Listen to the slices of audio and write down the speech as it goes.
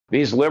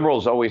These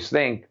liberals always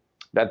think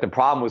that the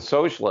problem with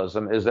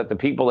socialism is that the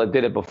people that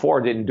did it before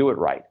didn't do it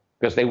right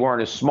because they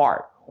weren't as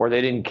smart or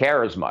they didn't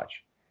care as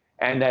much.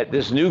 And that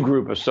this new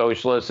group of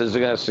socialists is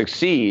going to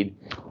succeed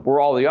where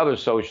all the other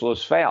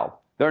socialists failed.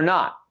 They're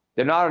not.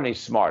 They're not any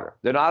smarter.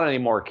 They're not any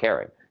more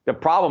caring. The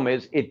problem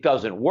is it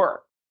doesn't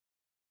work.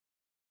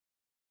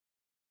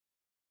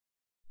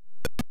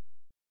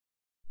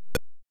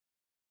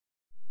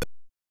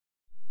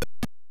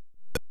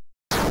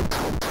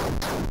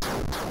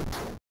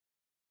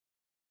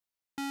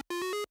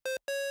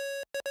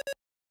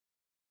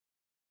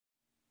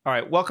 All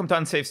right, welcome to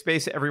Unsafe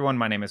Space, everyone.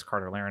 My name is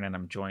Carter Laren, and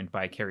I'm joined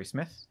by Keri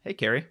Smith. Hey,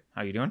 Keri,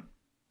 how you doing?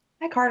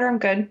 Hi, Carter. I'm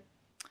good.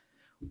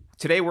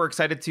 Today, we're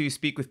excited to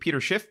speak with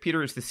Peter Schiff.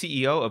 Peter is the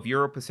CEO of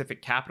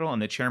EuroPacific Capital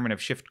and the Chairman of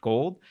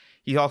SchiffGold.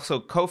 He also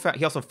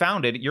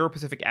founded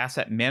EuroPacific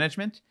Asset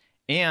Management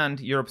and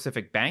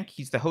EuroPacific Bank.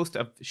 He's the host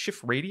of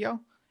Schiff Radio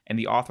and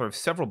the author of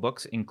several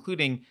books,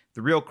 including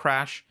The Real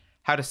Crash,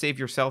 How to Save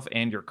Yourself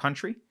and Your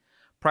Country.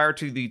 Prior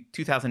to the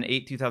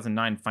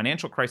 2008-2009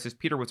 financial crisis,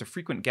 Peter was a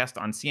frequent guest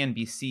on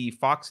CNBC,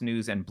 Fox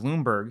News, and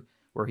Bloomberg,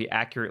 where he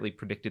accurately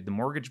predicted the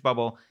mortgage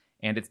bubble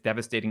and its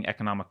devastating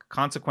economic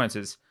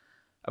consequences.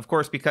 Of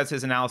course, because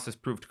his analysis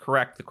proved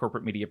correct, the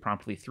corporate media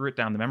promptly threw it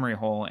down the memory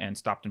hole and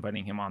stopped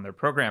inviting him on their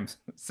programs.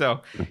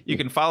 So you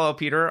can follow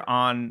Peter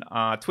on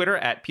Twitter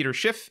at Peter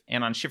Schiff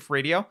and on Schiff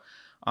Radio.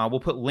 We'll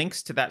put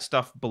links to that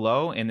stuff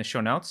below in the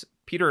show notes.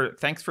 Peter,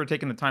 thanks for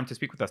taking the time to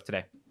speak with us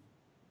today.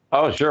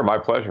 Oh, sure. My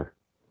pleasure.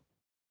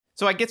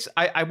 So I guess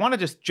I want to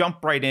just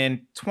jump right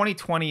in.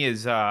 2020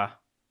 is a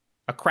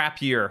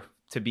crap year,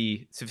 to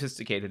be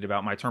sophisticated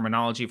about my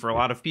terminology, for a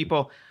lot of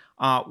people.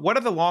 What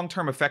are the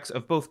long-term effects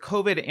of both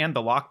COVID and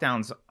the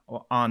lockdowns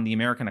on the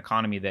American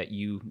economy that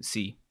you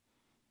see?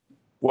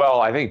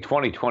 Well, I think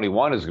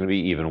 2021 is going to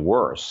be even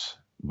worse,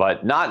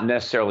 but not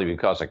necessarily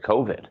because of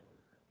COVID,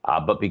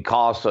 but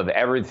because of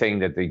everything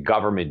that the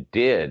government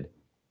did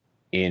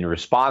in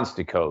response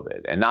to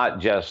COVID, and not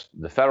just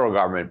the federal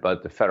government,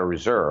 but the Federal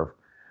Reserve.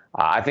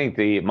 I think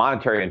the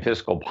monetary and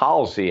fiscal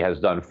policy has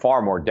done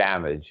far more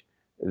damage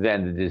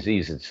than the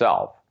disease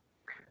itself.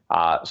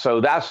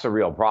 So that's the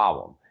real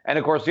problem. And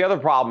of course, the other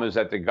problem is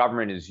that the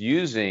government is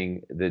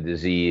using the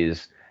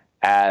disease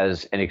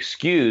as an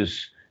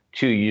excuse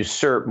to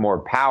usurp more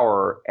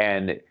power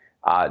and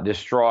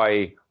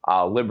destroy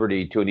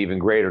liberty to an even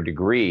greater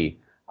degree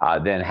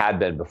than had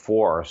been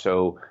before.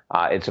 So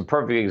it's a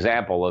perfect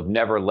example of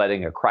never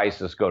letting a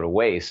crisis go to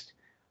waste.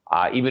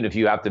 Even if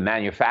you have to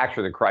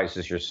manufacture the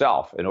crisis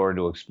yourself in order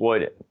to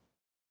exploit it.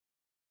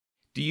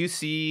 Do you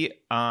see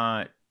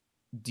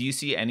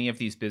any of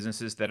these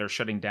businesses that are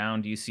shutting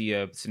down? Do you see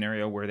a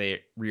scenario where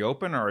they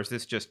reopen, or is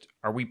this just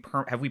have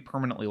we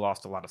permanently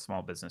lost a lot of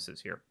small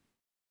businesses here?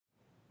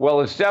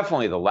 Well, it's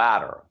definitely the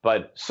latter,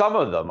 but some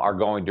of them are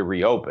going to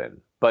reopen.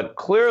 But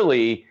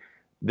clearly,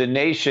 the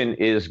nation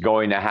is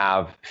going to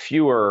have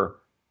fewer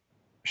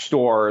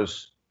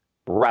stores,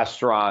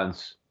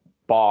 restaurants,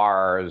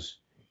 bars,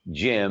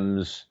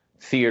 gyms,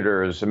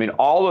 theaters. I mean,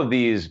 all of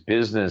these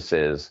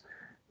businesses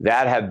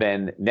that have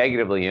been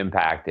negatively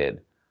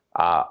impacted,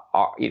 a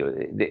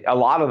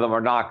lot of them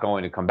are not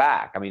going to come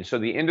back. I mean, so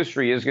the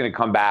industry is going to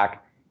come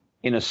back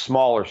in a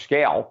smaller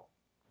scale.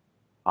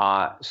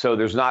 So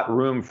there's not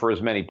room for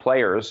as many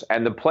players.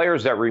 And the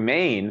players that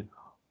remain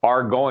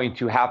are going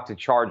to have to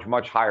charge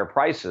much higher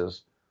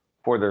prices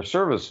for their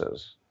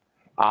services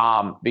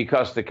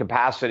because the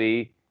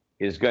capacity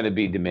is going to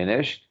be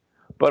diminished.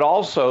 But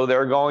also,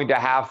 they're going to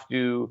have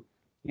to,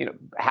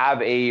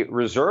 have a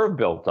reserve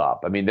built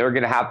up. I mean, they're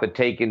going to have to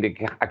take into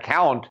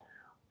account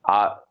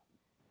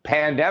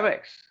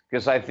pandemics,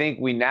 because I think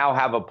we now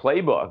have a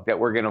playbook that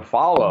we're going to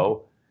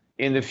follow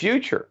in the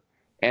future.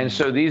 And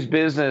so these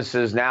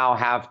businesses now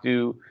have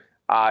to,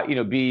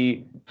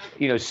 be,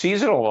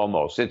 seasonal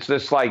almost. It's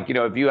just like,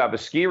 if you have a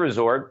ski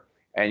resort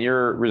and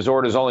your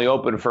resort is only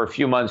open for a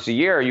few months a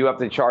year, you have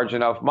to charge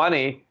enough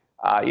money.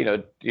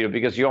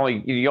 Because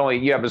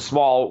you have a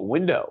small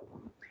window.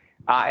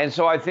 And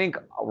so I think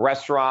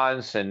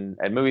restaurants and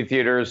movie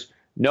theaters,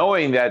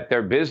 knowing that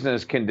their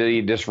business can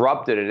be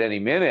disrupted at any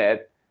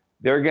minute,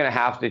 they're going to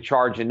have to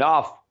charge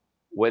enough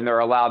when they're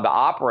allowed to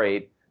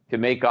operate to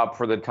make up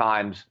for the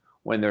times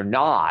when they're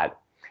not.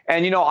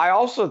 And, I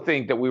also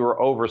think that we were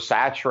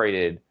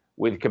oversaturated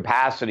with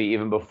capacity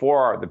even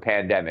before the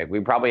pandemic. We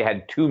probably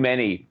had too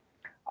many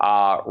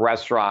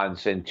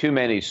restaurants and too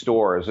many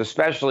stores,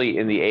 especially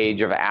in the age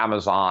of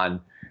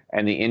Amazon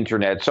and the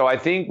internet. So I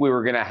think we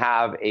were going to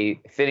have a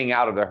thinning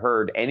out of the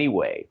herd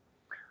anyway.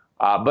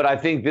 But I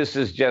think this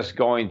is just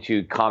going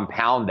to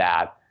compound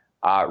that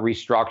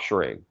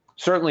restructuring.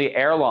 Certainly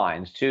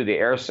airlines, too. The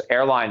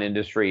airline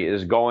industry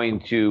is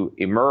going to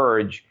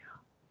emerge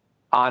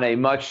on a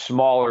much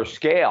smaller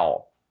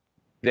scale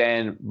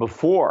than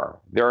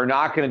before. There are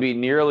not going to be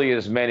nearly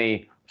as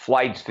many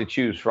flights to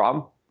choose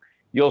from.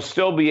 You'll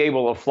still be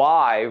able to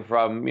fly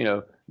from,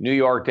 New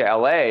York to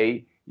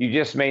LA. You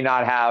just may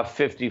not have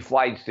 50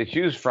 flights to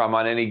choose from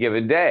on any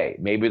given day.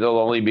 Maybe there'll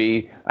only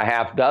be a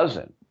half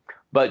dozen,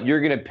 but you're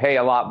going to pay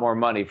a lot more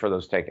money for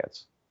those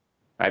tickets.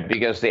 right?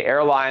 Because the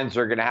airlines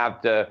are going to have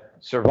to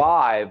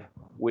survive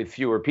with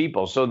fewer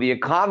people. So the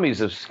economies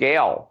of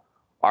scale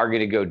are going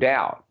to go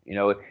down,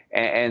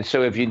 and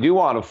so if you do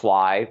want to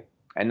fly,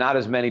 and not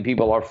as many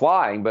people are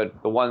flying,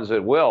 but the ones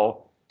that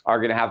will are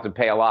going to have to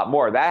pay a lot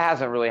more. That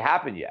hasn't really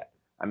happened yet.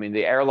 I mean,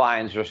 the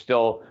airlines are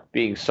still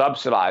being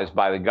subsidized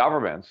by the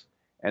governments,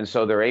 and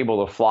so they're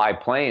able to fly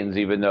planes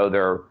even though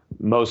they're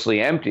mostly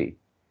empty.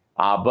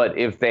 But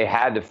if they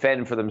had to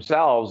fend for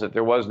themselves, if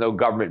there was no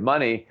government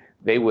money,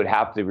 they would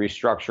have to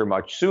restructure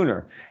much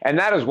sooner. And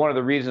that is one of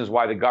the reasons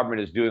why the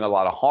government is doing a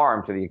lot of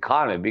harm to the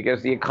economy,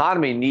 because the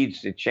economy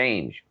needs to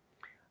change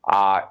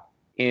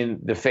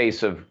in the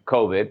face of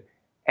COVID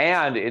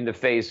and in the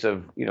face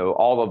of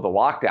all of the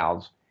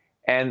lockdowns.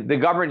 And the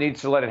government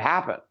needs to let it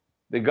happen.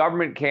 The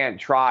government can't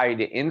try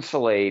to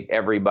insulate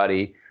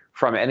everybody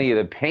from any of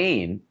the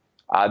pain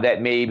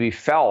that may be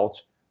felt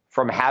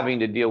from having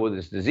to deal with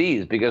this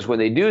disease, because when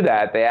they do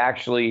that, they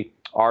actually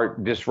are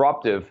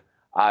disruptive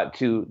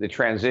to the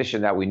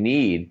transition that we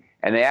need,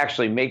 and they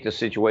actually make the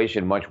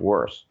situation much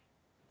worse.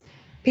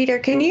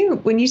 Peter,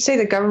 when you say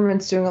the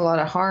government's doing a lot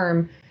of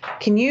harm,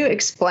 can you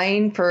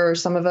explain for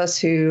some of us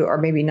who are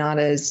maybe not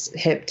as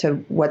hip to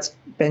what's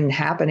been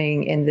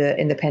happening in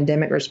the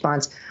pandemic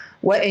response?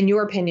 What, in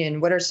your opinion,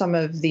 what are some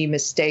of the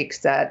mistakes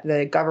that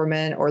the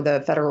government or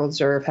the Federal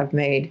Reserve have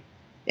made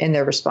in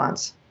their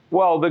response?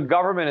 Well, the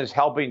government is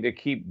helping to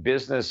keep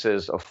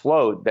businesses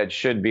afloat that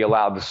should be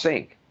allowed to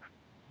sink.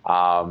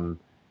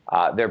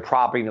 They're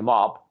propping them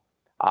up.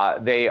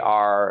 They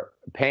are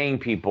paying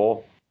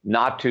people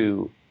not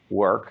to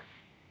work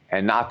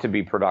and not to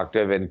be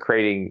productive, and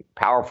creating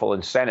powerful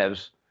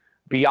incentives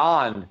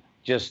beyond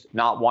just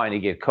not wanting to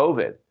get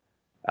COVID.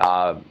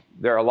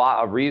 There are a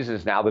lot of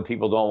reasons now that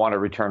people don't want to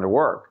return to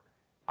work.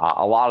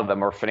 A lot of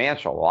them are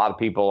financial. A lot of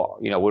people,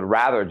 would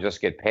rather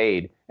just get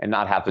paid and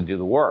not have to do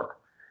the work.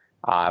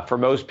 For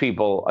most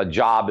people, a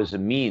job is a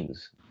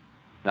means,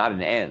 not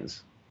an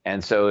ends.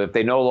 And so if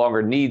they no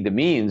longer need the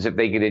means, if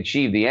they can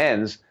achieve the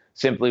ends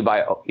simply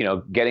by,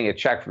 getting a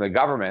check from the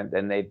government,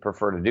 then they'd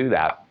prefer to do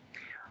that.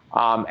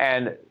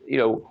 And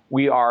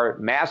we are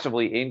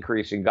massively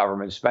increasing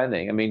government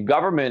spending. I mean,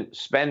 government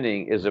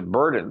spending is a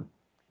burden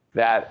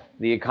that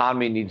the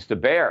economy needs to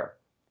bear.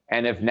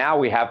 And if now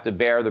we have to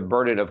bear the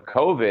burden of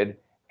COVID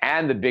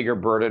and the bigger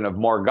burden of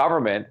more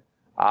government,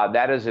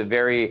 that is a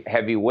very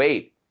heavy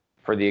weight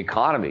for the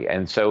economy.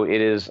 And so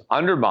it is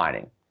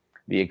undermining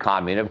the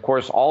economy. And of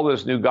course, all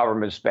this new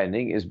government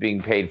spending is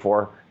being paid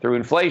for through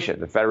inflation.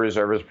 The Federal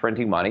Reserve is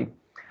printing money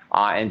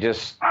and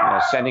just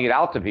sending it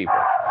out to people,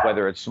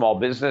 whether it's small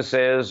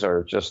businesses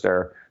or just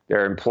their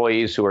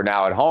employees who are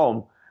now at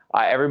home.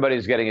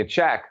 Everybody's getting a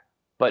check,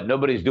 but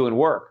nobody's doing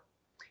work.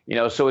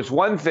 So it's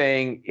one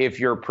thing if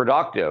you're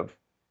productive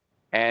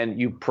and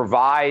you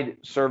provide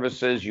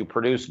services, you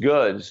produce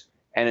goods,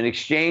 and in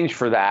exchange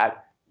for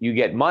that, you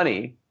get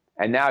money.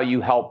 And now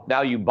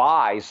you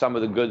buy some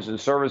of the goods and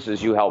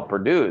services you help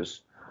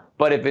produce.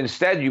 But if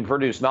instead you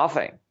produce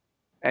nothing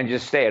and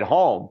just stay at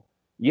home,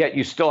 yet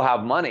you still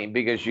have money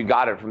because you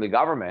got it from the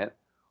government,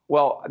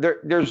 well,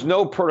 there's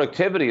no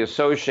productivity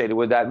associated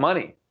with that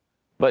money,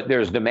 but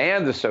there's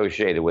demand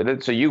associated with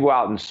it. So you go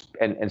out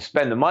and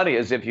spend the money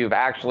as if you've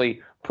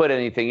actually put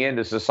anything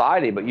into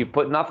society, but you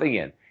put nothing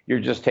in. You're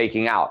just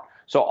taking out.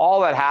 So all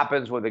that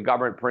happens when the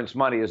government prints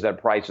money is that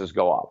prices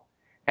go up.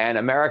 And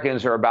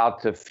Americans are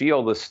about to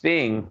feel the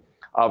sting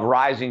of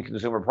rising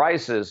consumer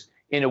prices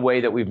in a way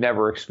that we've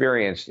never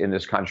experienced in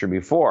this country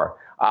before,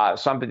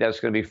 something that's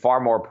going to be far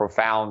more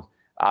profound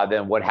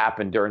than what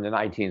happened during the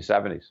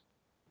 1970s.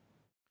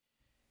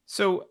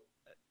 So,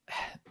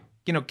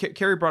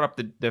 Keri brought up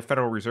the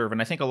Federal Reserve, and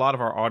I think a lot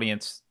of our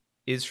audience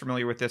is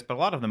familiar with this, but a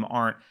lot of them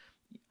aren't.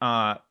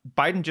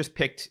 Biden just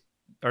picked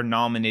or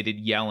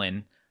nominated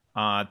Yellen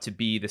to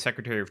be the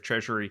Secretary of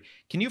Treasury.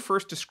 Can you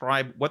first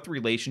describe what the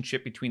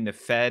relationship between the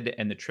Fed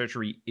and the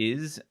Treasury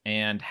is,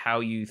 and how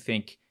you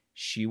think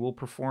she will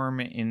perform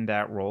in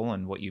that role,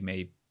 and what you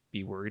may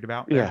be worried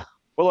about there? Yeah.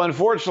 Well,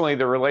 unfortunately,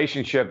 the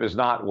relationship is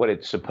not what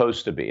it's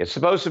supposed to be. It's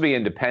supposed to be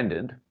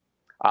independent.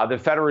 The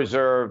Federal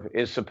Reserve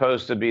is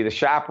supposed to be the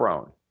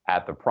chaperone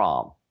at the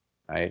prom,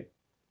 right?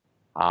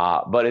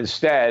 But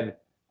instead,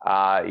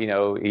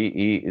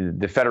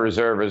 the Federal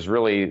Reserve is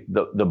really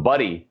the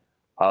buddy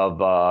of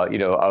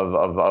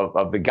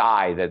the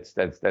guy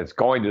that's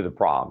going to the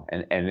prom,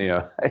 and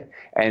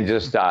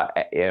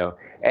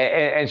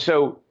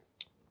so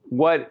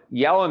what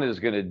Yellen is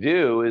going to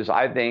do is,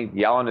 I think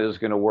Yellen is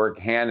going to work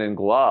hand in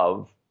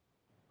glove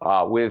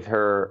with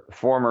her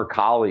former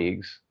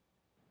colleagues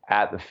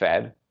at the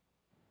Fed.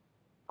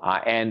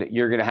 And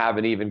you're going to have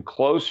an even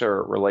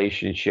closer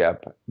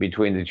relationship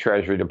between the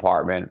Treasury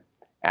Department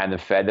and the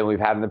Fed than we've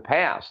had in the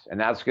past. And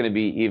that's going to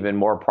be even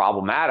more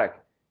problematic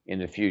in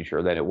the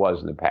future than it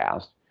was in the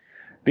past,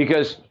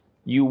 because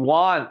you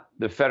want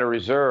the Federal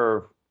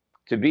Reserve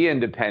to be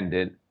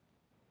independent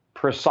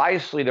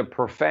precisely to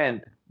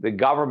prevent the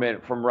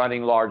government from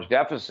running large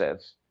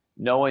deficits,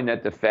 knowing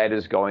that the Fed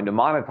is going to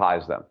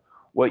monetize them.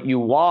 What you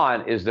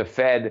want is the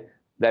Fed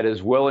that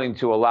is willing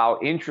to allow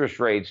interest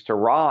rates to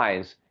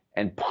rise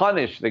and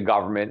punish the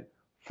government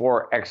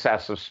for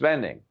excessive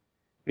spending,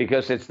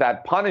 because it's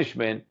that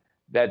punishment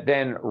that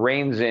then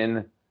reins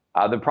in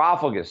the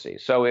profligacy.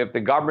 So if the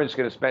government's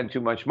going to spend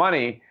too much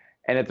money,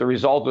 and if the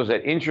result is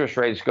that interest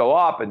rates go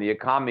up and the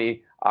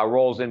economy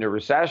rolls into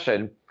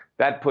recession,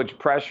 that puts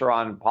pressure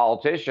on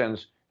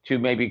politicians to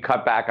maybe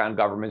cut back on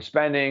government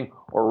spending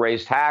or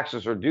raise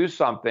taxes or do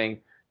something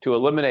to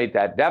eliminate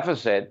that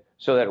deficit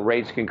so that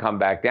rates can come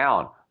back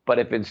down. But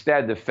if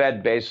instead the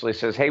Fed basically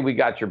says, hey, we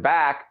got your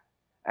back,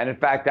 and in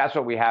fact, that's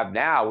what we have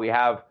now. We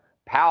have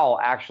Powell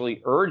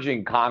actually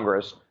urging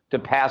Congress to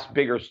pass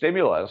bigger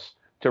stimulus,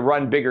 to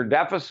run bigger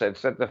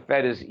deficits that the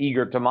Fed is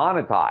eager to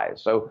monetize.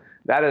 So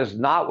that is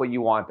not what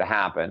you want to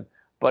happen,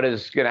 but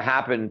is going to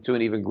happen to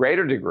an even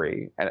greater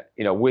degree, and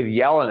with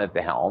Yellen at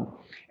the helm.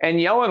 And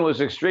Yellen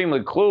was extremely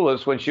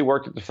clueless when she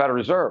worked at the Federal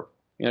Reserve.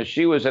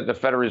 She was at the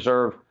Federal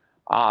Reserve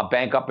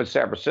Bank up in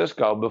San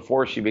Francisco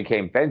before she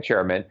became Fed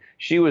chairman.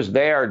 She was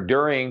there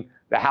during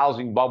the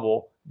housing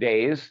bubble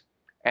days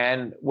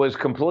and was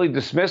completely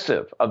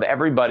dismissive of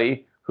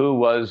everybody who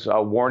was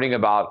warning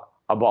about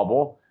a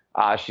bubble.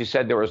 She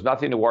said there was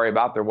nothing to worry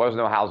about. There was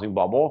no housing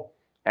bubble.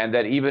 And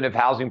that even if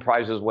housing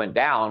prices went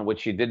down,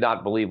 which she did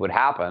not believe would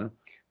happen,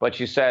 but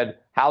she said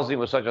housing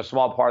was such a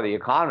small part of the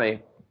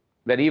economy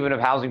that even if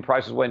housing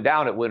prices went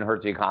down, it wouldn't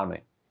hurt the economy.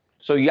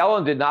 So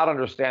Yellen did not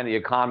understand the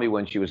economy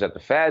when she was at the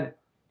Fed.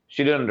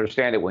 She didn't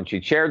understand it when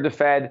she chaired the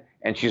Fed,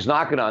 and she's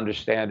not going to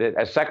understand it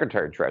as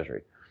Secretary of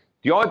Treasury.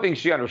 The only thing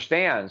she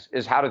understands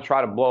is how to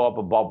try to blow up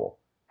a bubble,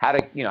 how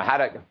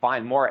to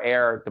find more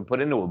air to put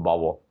into a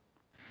bubble.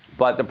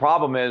 But the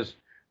problem is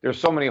there's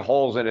so many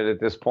holes in it at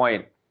this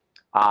point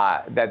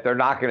that they're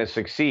not going to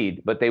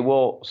succeed. But they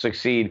will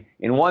succeed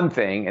in one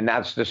thing, and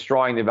that's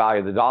destroying the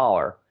value of the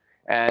dollar.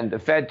 And the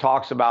Fed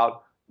talks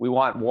about we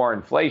want more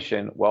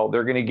inflation. Well,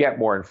 they're going to get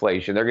more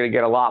inflation. They're going to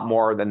get a lot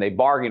more than they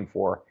bargained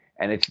for.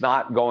 And it's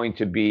not going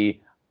to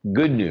be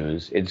good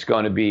news. It's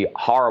going to be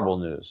horrible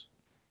news.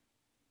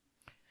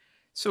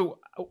 So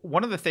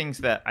one of the things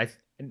that I'm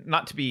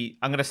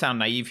going to sound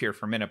naive here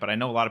for a minute, but I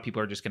know a lot of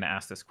people are just going to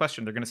ask this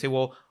question. They're going to say,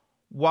 well,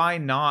 why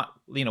not?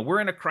 We're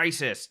in a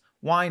crisis.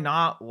 Why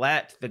not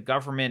let the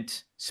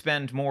government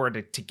spend more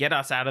to get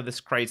us out of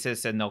this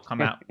crisis? And they'll come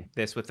out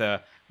this with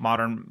a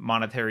modern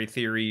monetary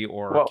theory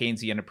or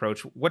Keynesian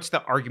approach. What's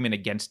the argument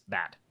against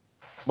that?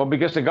 Well,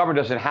 because the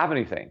government doesn't have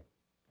anything.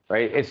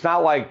 Right? It's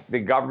not like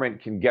the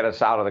government can get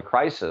us out of the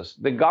crisis.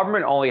 The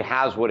government only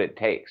has what it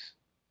takes.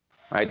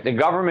 Right? The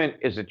government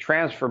is a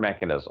transfer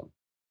mechanism.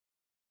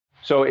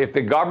 So if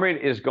the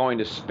government is going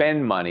to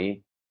spend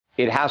money,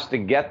 it has to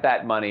get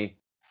that money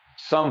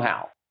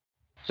somehow.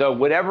 So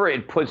whatever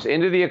it puts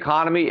into the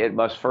economy, it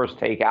must first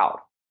take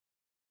out.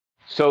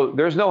 So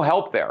there's no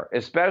help there,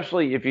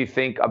 especially if you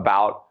think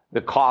about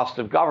the cost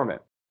of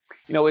government.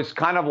 It's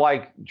kind of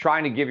like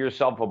trying to give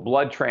yourself a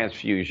blood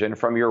transfusion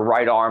from your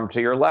right arm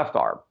to your left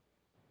arm.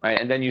 Right?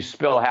 And then you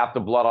spill half the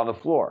blood on the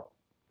floor.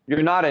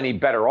 You're not any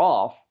better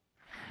off.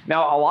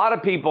 Now, a lot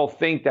of people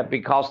think that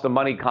because the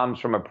money comes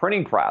from a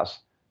printing press,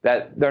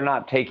 that they're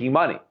not taking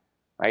money,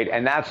 right?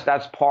 And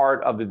that's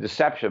part of the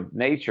deceptive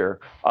nature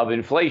of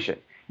inflation.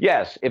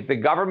 Yes, if the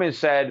government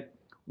said,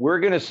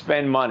 we're going to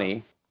spend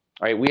money,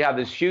 right? We have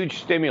this huge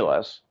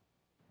stimulus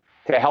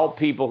to help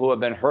people who have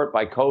been hurt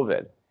by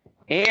COVID.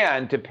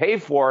 And to pay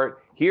for it,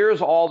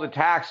 here's all the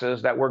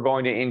taxes that we're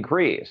going to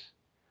increase.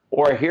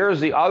 Or here's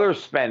the other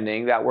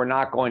spending that we're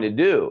not going to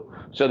do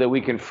so that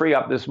we can free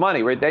up this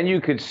money, right? Then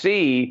you could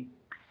see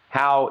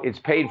how it's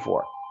paid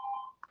for.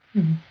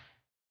 Mm-hmm.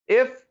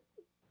 If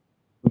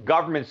the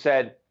government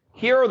said,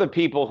 here are the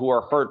people who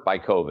are hurt by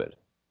COVID,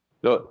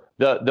 the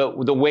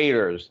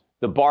waiters,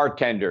 the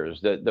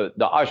bartenders, the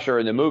usher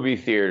in the movie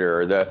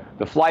theater,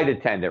 the flight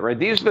attendant, right?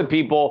 These are the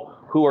people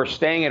who are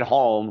staying at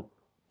home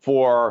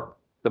for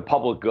the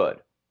public good.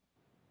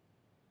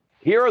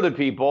 Here are the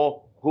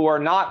people who are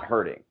not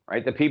hurting,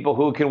 right? The people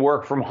who can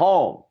work from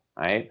home,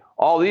 right?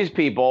 All these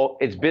people,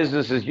 it's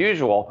business as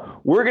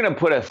usual. We're going to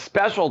put a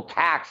special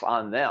tax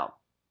on them.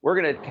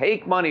 We're going to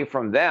take money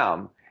from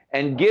them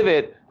and give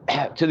it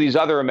to these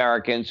other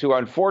Americans who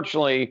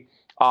unfortunately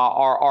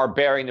are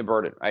bearing the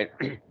burden, right?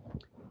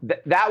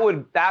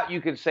 That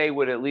you could say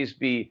would at least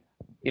be,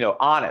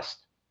 honest,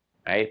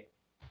 right?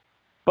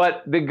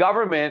 But the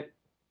government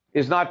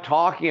is not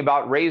talking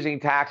about raising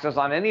taxes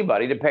on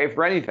anybody to pay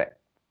for anything,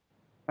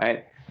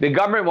 right? The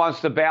government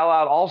wants to bail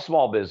out all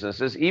small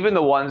businesses, even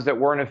the ones that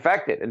weren't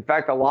affected. In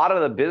fact, a lot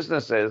of the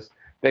businesses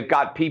that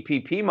got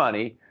PPP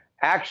money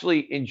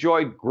actually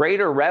enjoyed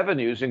greater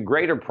revenues and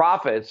greater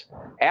profits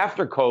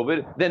after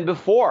COVID than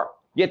before.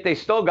 Yet they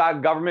still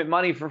got government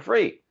money for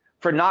free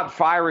for not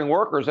firing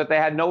workers that they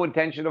had no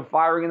intention of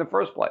firing in the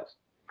first place.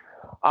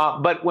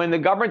 But when the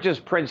government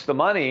just prints the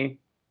money,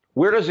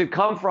 where does it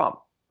come from?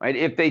 Right?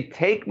 If they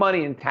take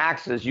money in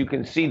taxes, you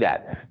can see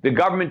that. The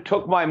government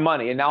took my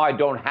money and now I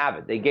don't have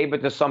it. They gave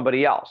it to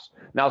somebody else.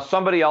 Now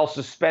somebody else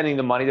is spending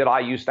the money that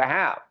I used to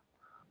have.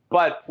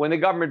 But when the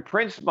government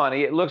prints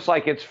money, it looks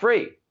like it's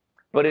free,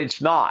 but it's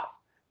not.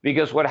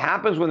 Because what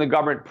happens when the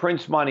government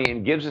prints money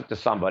and gives it to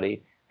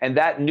somebody and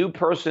that new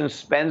person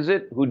spends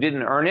it who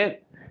didn't earn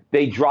it,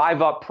 they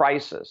drive up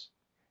prices.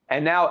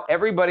 And now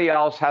everybody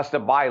else has to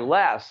buy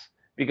less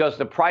because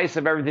the price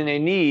of everything they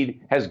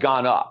need has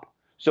gone up.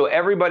 So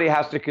everybody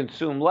has to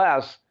consume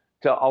less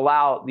to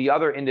allow the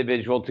other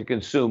individual to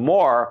consume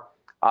more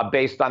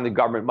based on the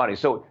government money.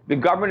 So the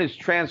government is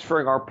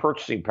transferring our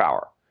purchasing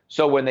power.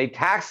 So when they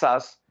tax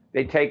us,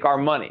 they take our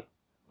money.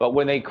 But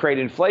when they create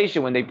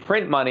inflation, when they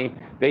print money,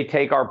 they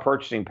take our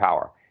purchasing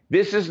power.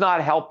 This is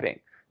not helping.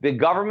 The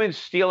government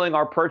stealing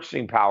our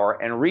purchasing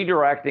power and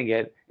redirecting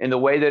it in the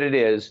way that it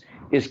is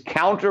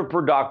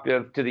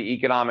counterproductive to the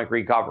economic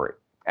recovery.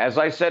 As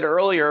I said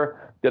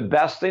earlier, the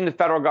best thing the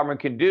federal government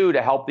can do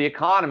to help the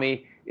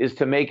economy is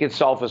to make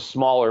itself a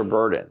smaller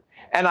burden.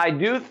 And I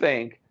do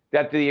think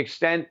that to the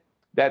extent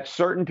that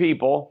certain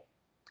people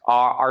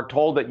are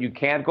told that you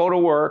can't go to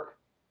work,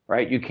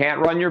 right? You can't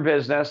run your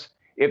business.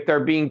 If they're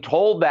being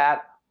told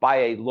that by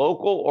a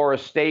local or a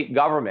state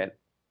government,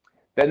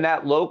 then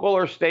that local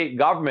or state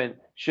government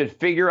should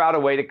figure out a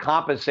way to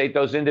compensate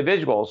those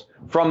individuals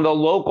from the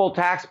local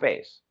tax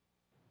base,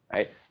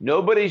 right?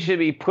 Nobody should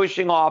be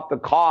pushing off the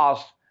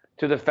cost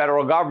to the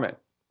federal government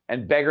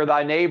and beggar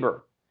thy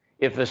neighbor.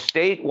 If a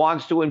state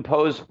wants to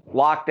impose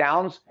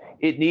lockdowns,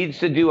 it needs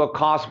to do a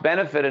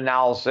cost-benefit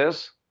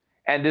analysis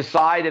and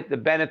decide if the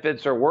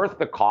benefits are worth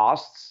the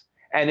costs,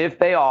 and if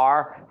they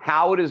are,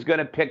 how it is going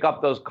to pick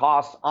up those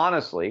costs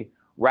honestly,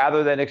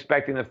 rather than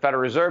expecting the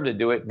Federal Reserve to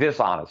do it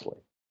dishonestly.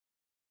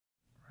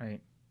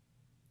 Right.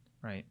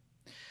 Right.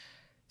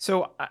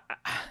 So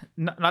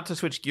not to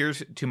switch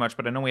gears too much,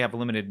 but I know we have a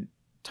limited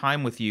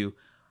time with you.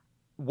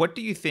 What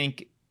do you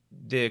think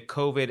the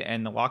COVID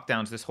and the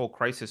lockdowns, this whole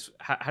crisis,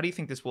 how do you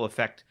think this will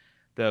affect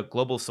the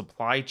global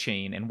supply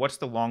chain? And what's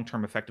the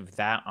long-term effect of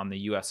that on the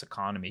U.S.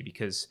 economy?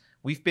 Because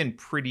we've been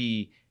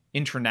pretty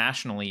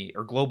internationally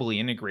or globally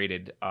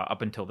integrated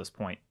up until this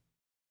point.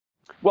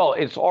 Well,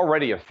 it's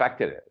already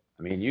affected it.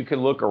 I mean, you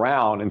can look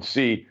around and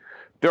see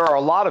there are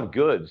a lot of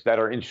goods that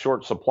are in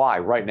short supply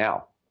right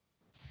now.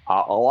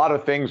 A lot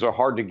of things are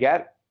hard to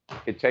get.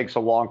 It takes a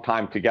long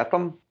time to get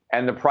them,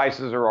 and the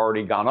prices are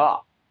already gone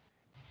up.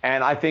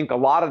 And I think a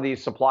lot of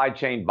these supply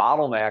chain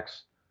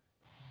bottlenecks,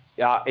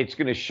 it's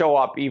going to show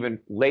up even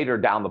later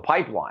down the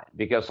pipeline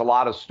because a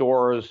lot of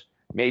stores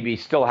maybe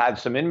still had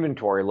some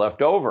inventory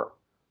left over.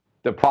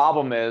 The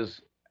problem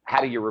is,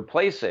 how do you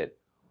replace it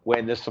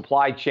when the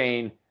supply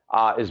chain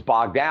is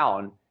bogged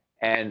down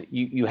and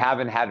you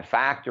haven't had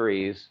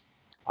factories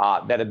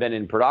that have been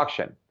in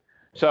production?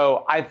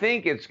 So I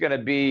think it's going to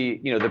be,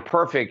 the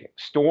perfect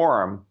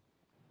storm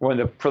for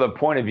the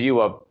point of view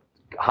of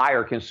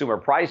higher consumer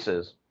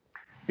prices,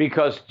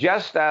 because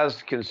just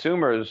as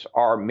consumers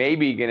are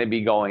maybe going to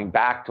be going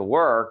back to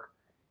work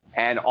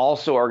and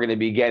also are going to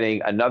be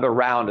getting another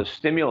round of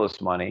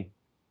stimulus money,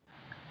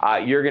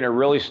 you're going to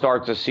really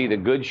start to see the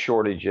goods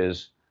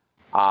shortages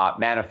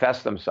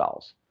manifest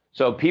themselves.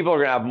 So people are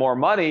going to have more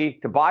money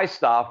to buy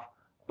stuff,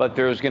 but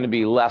there's going to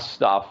be less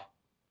stuff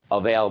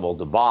available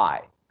to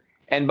buy.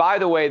 And by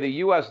the way, the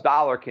US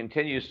dollar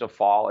continues to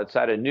fall. It's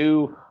at a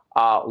new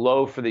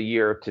low for the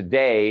year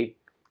today.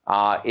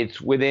 It's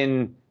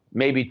within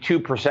maybe 2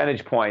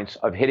 percentage points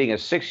of hitting a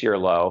 6-year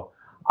low.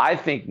 I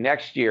think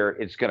next year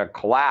it's going to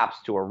collapse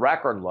to a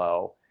record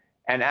low.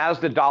 And as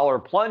the dollar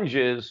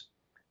plunges,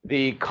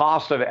 the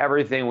cost of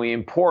everything we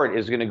import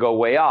is going to go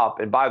way up.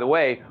 And by the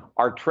way,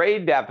 our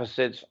trade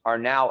deficits are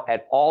now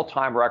at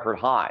all-time record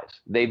highs.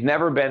 They've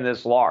never been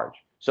this large.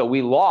 So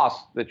we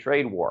lost the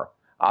trade war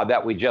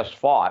that we just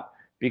fought,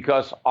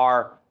 because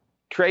our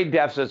trade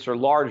deficits are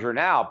larger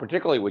now,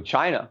 particularly with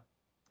China,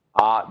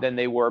 than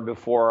they were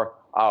before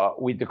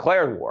we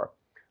declared war.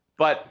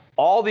 But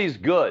all these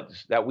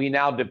goods that we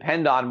now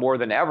depend on more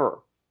than ever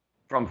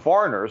from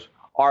foreigners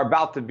are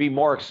about to be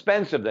more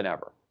expensive than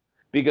ever,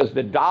 because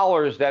the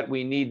dollars that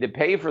we need to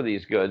pay for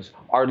these goods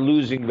are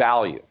losing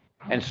value.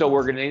 And so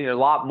we're going to need a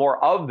lot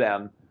more of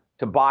them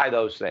to buy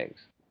those things.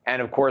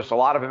 And of course, a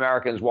lot of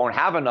Americans won't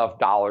have enough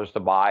dollars to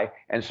buy,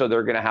 and so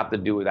they're going to have to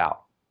do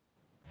without.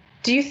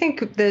 Do you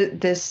think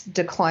this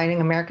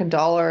declining American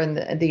dollar and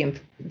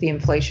the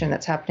inflation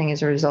that's happening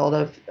as a result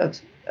of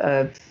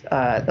the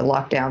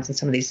lockdowns and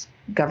some of these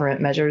government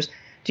measures,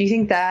 do you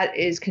think that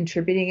is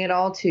contributing at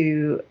all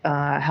to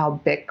how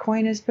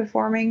Bitcoin is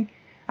performing?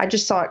 I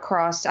just saw it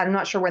cross. I'm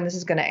not sure when this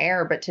is going to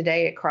air, but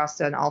today it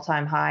crossed an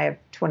all-time high of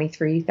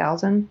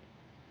 23,000.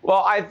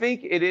 Well, I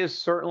think it is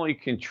certainly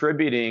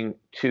contributing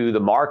to the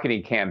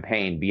marketing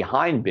campaign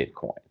behind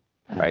Bitcoin,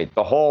 right?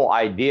 The whole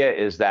idea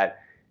is that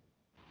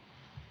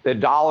the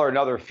dollar and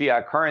other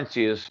fiat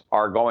currencies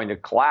are going to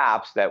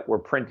collapse, that we're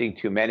printing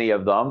too many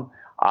of them.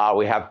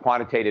 We have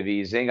quantitative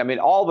easing. I mean,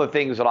 all the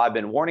things that I've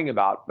been warning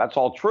about, that's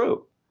all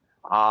true.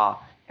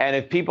 And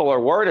if people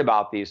are worried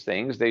about these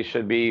things, they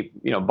should be,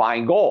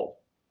 buying gold.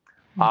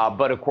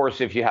 But of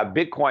course, if you have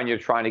Bitcoin you're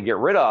trying to get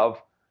rid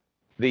of,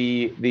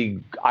 the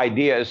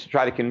idea is to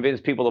try to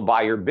convince people to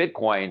buy your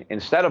Bitcoin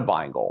instead of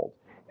buying gold.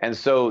 And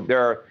so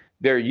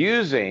they're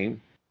using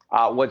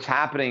what's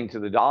happening to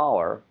the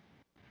dollar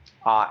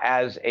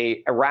as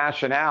a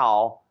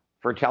rationale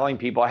for telling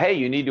people, hey,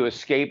 you need to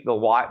escape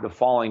the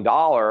falling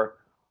dollar,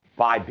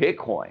 buy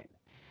Bitcoin.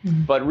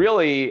 But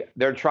really,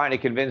 they're trying to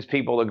convince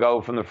people to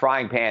go from the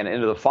frying pan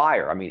into the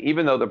fire. I mean,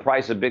 even though the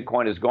price of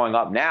Bitcoin is going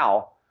up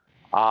now,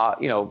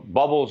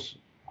 bubbles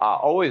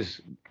always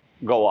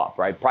go up,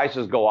 right?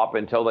 Prices go up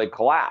until they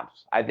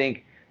collapse. I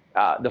think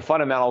the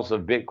fundamentals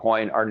of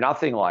Bitcoin are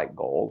nothing like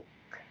gold.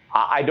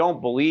 I don't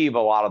believe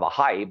a lot of the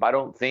hype. I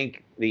don't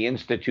think the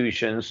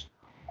institutions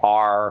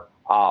are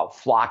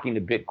flocking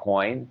to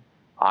Bitcoin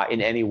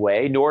in any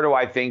way, nor do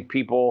I think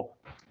people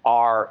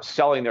are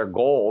selling their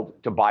gold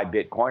to buy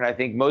Bitcoin. I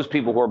think most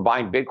people who are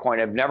buying Bitcoin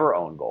have never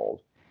owned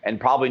gold and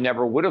probably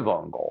never would have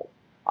owned gold,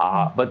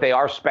 but they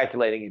are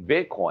speculating in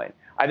Bitcoin.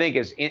 I think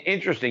it's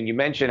interesting. You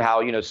mentioned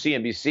how,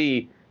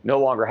 CNBC no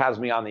longer has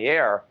me on the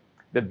air.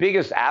 The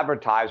biggest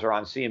advertiser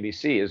on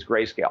CNBC is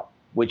Grayscale,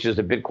 which is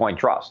the Bitcoin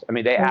trust. I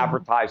mean, they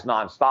advertise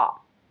nonstop.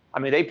 I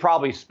mean, they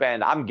probably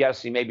spend, I'm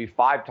guessing, maybe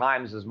 5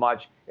 times as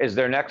much as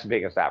their next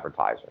biggest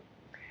advertiser.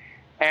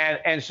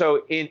 And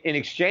so in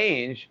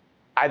exchange,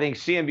 I think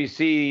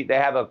CNBC, they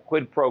have a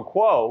quid pro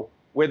quo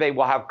where they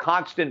will have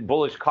constant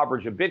bullish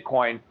coverage of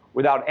Bitcoin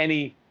without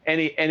any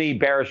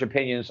bearish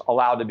opinions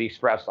allowed to be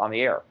expressed on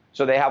the air.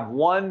 So they have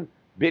one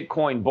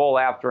Bitcoin bull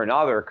after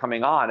another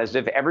coming on as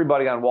if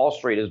everybody on Wall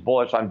Street is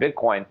bullish on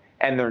Bitcoin,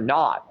 and they're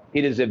not.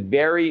 It is a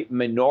very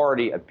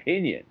minority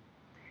opinion.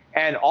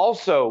 And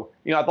also,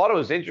 I thought it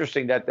was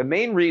interesting that the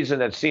main reason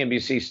that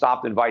CNBC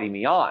stopped inviting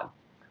me on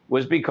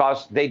was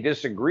because they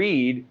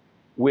disagreed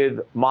with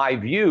my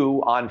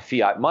view on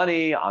fiat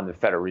money, on the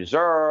Federal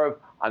Reserve,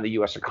 on the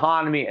U.S.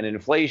 economy and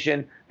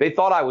inflation. They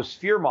thought I was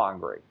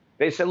fear-mongering.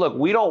 They said, look,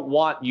 we don't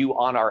want you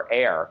on our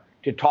air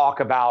to talk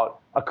about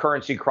a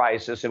currency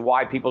crisis and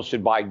why people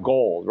should buy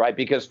gold, right?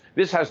 Because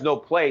this has no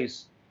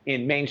place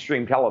in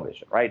mainstream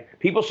television, right?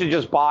 People should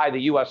just buy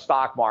the U.S.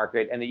 stock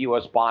market and the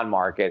U.S. bond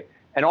market,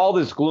 and all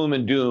this gloom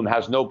and doom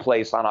has no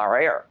place on our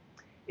air.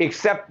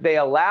 Except they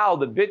allow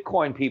the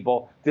Bitcoin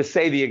people to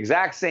say the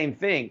exact same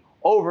thing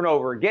over and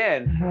over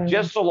again,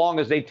 just so long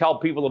as they tell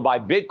people to buy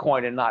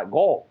Bitcoin and not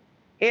gold.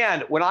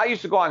 And when I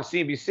used to go on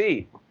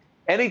CNBC,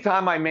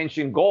 anytime I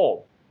mentioned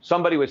gold,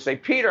 somebody would say,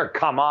 Peter,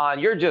 come on,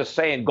 you're just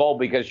saying gold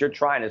because you're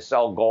trying to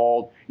sell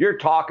gold. You're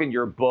talking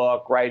your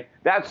book, right?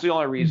 That's the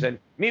only reason.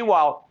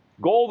 Meanwhile,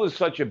 gold is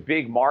such a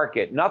big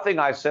market. Nothing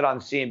I said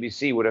on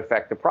CNBC would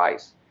affect the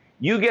price.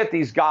 You get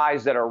these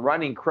guys that are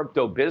running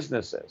crypto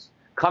businesses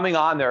coming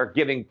on there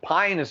giving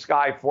pie in the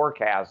sky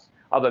forecasts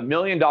of $1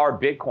 million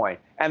Bitcoin.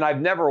 And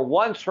I've never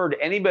once heard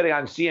anybody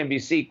on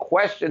CNBC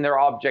question their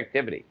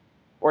objectivity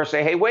or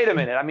say, hey, wait a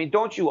minute. I mean,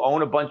 don't you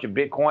own a bunch of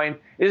Bitcoin?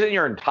 Isn't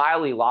your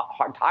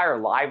entire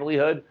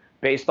livelihood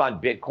based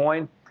on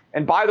Bitcoin?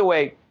 And by the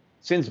way,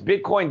 since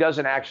Bitcoin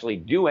doesn't actually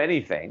do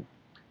anything,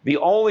 the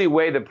only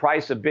way the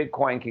price of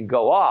Bitcoin can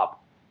go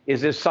up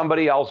is if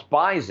somebody else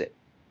buys it.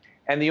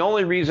 And the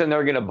only reason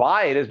they're going to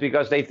buy it is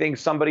because they think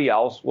somebody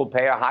else will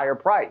pay a higher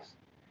price.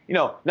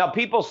 Now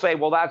people say,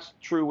 well, that's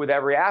true with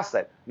every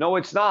asset. No,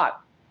 it's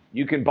not.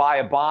 You can buy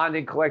a bond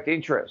and collect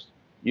interest.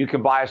 You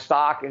can buy a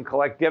stock and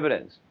collect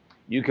dividends.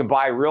 You can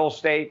buy real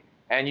estate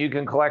and you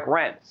can collect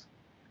rents.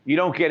 You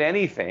don't get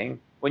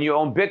anything when you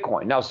own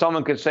Bitcoin. Now,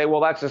 someone could say,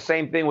 well, that's the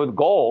same thing with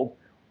gold.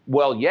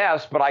 Well,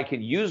 yes, but I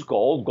could use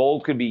gold.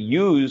 Gold could be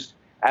used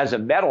as a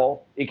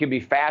metal. It can be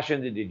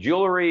fashioned into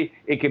jewelry.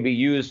 It can be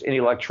used in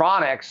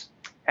electronics.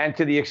 And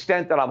to the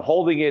extent that I'm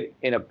holding it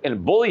in a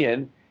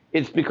bullion,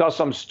 it's because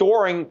I'm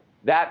storing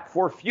that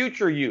for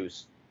future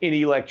use in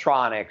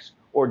electronics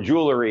or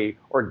jewelry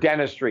or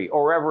dentistry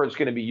or wherever it's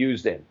going to be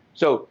used in.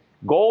 So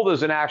gold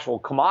is an actual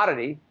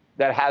commodity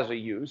that has a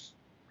use.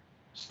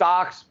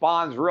 Stocks,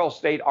 bonds, real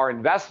estate are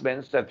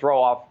investments that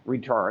throw off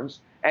returns.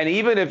 And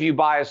even if you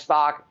buy a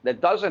stock that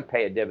doesn't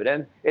pay a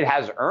dividend, it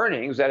has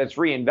earnings that it's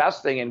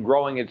reinvesting and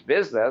growing its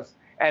business,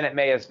 and it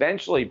may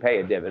eventually pay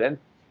a dividend.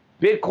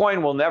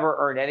 Bitcoin will never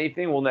earn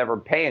anything, will never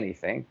pay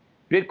anything.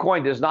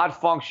 Bitcoin does not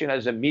function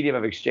as a medium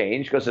of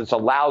exchange because it's a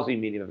lousy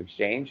medium of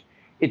exchange.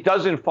 It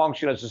doesn't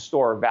function as a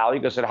store of value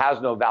because it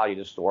has no value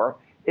to store.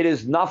 It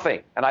is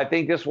nothing. And I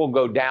think this will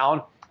go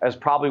down as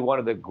probably one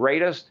of the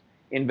greatest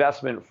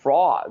investment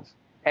frauds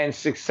and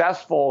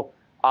successful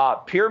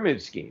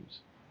pyramid schemes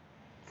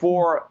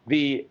for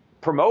the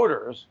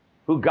promoters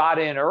who got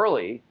in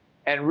early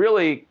and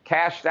really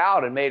cashed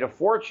out and made a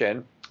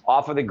fortune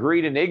off of the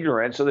greed and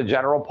ignorance of the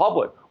general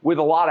public with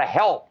a lot of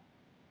help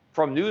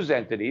from news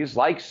entities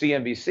like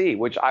CNBC,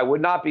 which I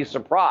would not be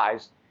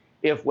surprised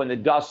if when the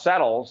dust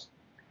settles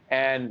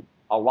and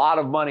a lot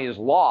of money is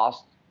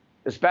lost,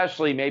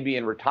 especially maybe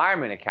in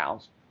retirement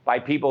accounts by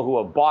people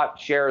who have bought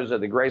shares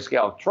of the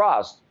Grayscale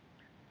Trust,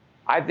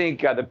 I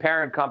think the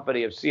parent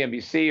company of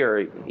CNBC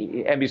or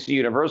NBC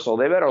Universal,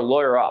 they better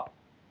lawyer up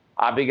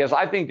because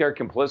I think they're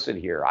complicit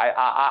here.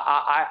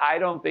 I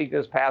don't think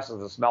this passes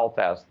the smell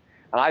test.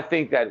 And I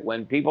think that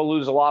when people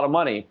lose a lot of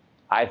money,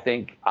 I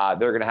think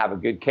they're going to have a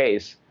good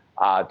case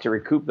to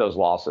recoup those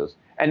losses.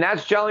 And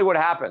that's generally what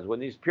happens. When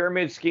these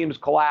pyramid schemes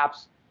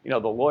collapse, the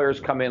lawyers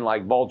come in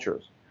like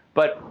vultures.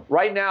 But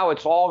right now,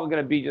 it's all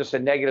going to be just a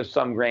negative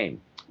sum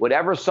game.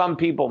 Whatever some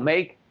people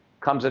make,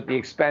 comes at the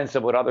expense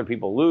of what other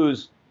people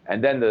lose.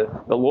 And then the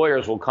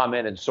lawyers will come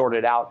in and sort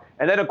it out.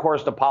 And then, of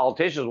course, the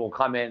politicians will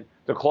come in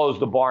to close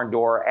the barn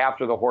door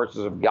after the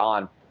horses have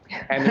gone.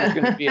 And there's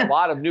going to be a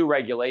lot of new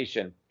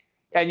regulation.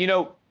 And, you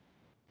know,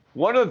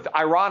 one of the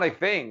ironic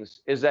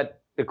things is that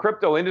the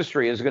crypto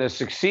industry is going to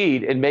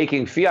succeed in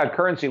making fiat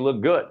currency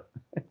look good.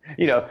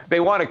 You know,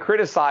 they want to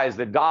criticize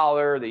the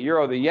dollar, the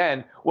euro, the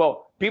yen.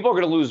 Well, people are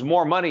going to lose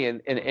more money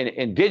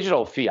in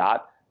digital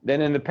fiat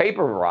than in the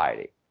paper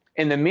variety.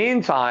 In the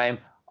meantime,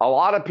 a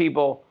lot of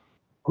people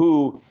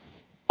who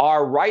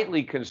are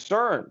rightly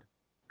concerned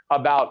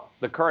about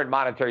the current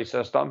monetary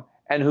system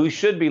and who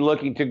should be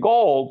looking to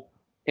gold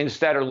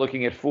instead are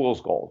looking at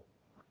fool's gold.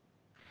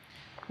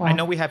 I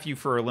know we have you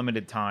for a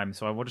limited time,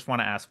 so I just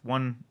want to ask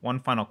one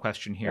final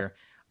question here.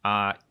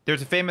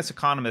 There's a famous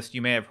economist,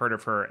 you may have heard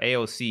of her,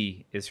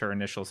 AOC is her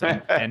initials.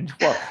 And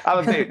well, I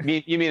would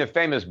think you mean a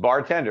famous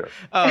bartender.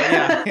 Oh,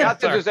 yeah.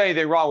 Not that there's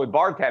anything wrong with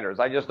bartenders.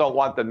 I just don't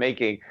want them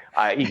making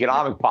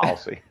economic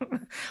policy.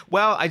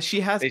 Well, doesn't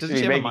she have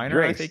a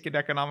minor, drinks. I think, in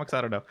economics?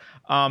 I don't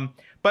know.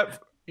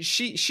 But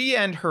she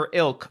and her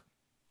ilk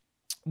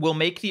will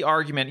make the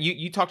argument.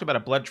 You talked about a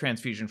blood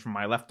transfusion from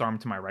my left arm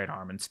to my right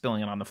arm and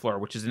spilling it on the floor,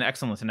 which is an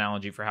excellent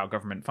analogy for how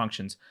government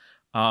functions.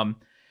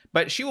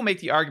 But she will make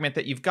the argument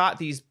that you've got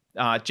these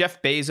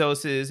Jeff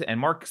Bezoses and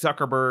Mark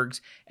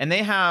Zuckerbergs, and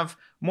they have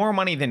more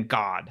money than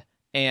God.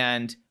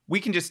 And we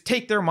can just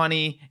take their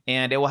money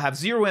and it will have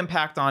zero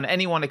impact on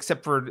anyone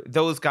except for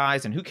those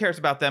guys. And who cares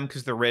about them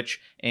because they're rich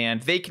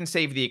and they can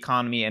save the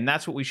economy. And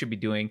that's what we should be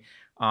doing.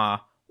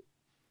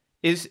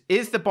 Is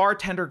the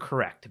bartender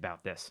correct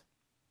about this?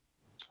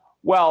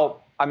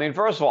 Well, I mean,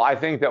 first of all, I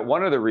think that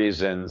one of the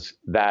reasons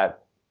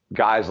that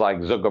guys like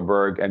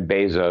Zuckerberg and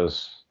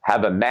Bezos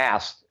have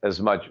amassed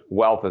as much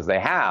wealth as they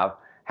have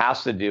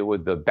has to do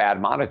with the bad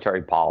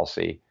monetary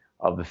policy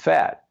of the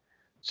Fed.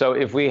 So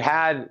if we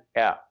had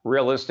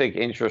realistic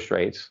interest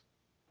rates,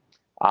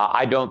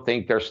 I don't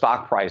think their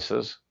stock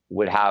prices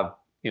would have,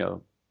 you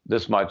know,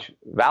 this much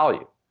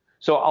value.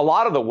 So a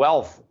lot of the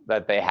wealth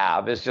that they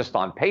have is just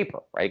on paper,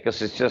 right?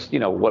 Because it's just, you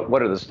know,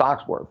 what are the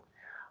stocks worth?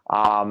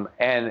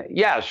 And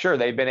yeah, sure,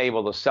 they've been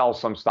able to sell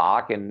some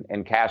stock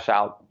and cash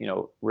out, you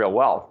know, real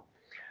wealth.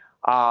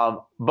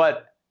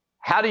 But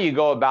how do you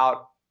go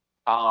about,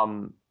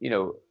 you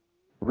know,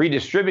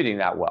 redistributing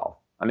that wealth?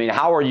 I mean,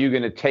 how are you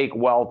going to take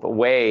wealth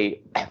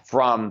away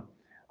from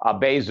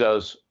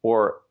Bezos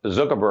or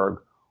Zuckerberg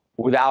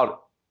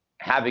without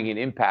having an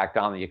impact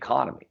on the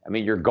economy? I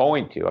mean, you're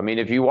going to. I mean,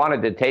 if you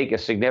wanted to take a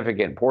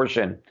significant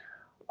portion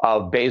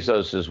of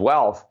Bezos's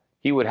wealth,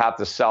 he would have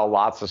to sell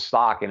lots of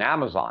stock in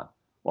Amazon.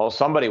 Well,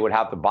 somebody would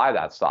have to buy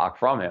that stock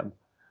from him.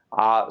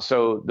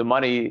 So the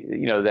money,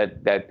 you know,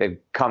 that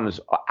comes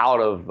out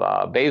of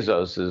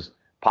Bezos's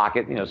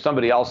pocket, you know,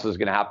 somebody else is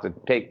going to have to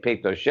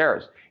take those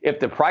shares. If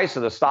the price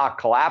of the stock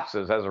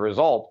collapses as a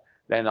result,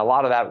 then a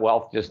lot of that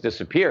wealth just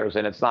disappears,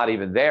 and it's not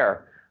even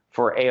there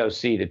for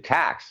AOC to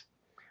tax.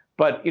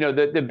 But, you know,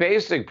 the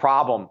basic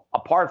problem,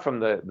 apart from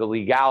the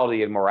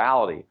legality and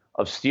morality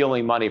of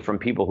stealing money from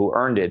people who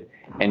earned it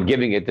and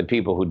giving it to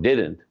people who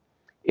didn't,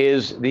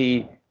 is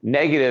the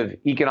negative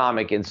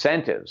economic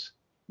incentives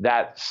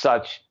that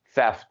such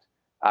theft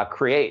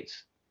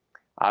creates,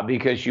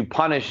 because you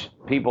punish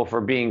people for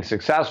being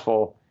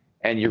successful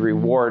and you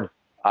reward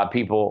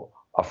people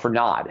for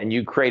not, and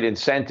you create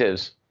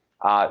incentives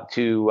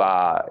to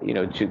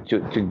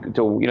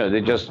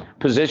just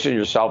position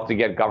yourself to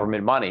get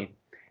government money,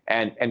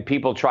 and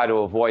people try to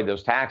avoid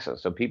those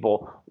taxes. So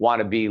people want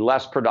to be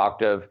less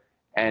productive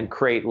and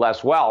create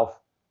less wealth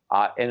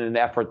in an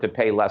effort to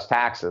pay less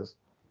taxes.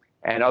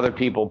 And other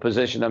people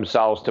position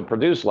themselves to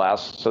produce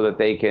less so that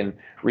they can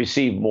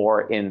receive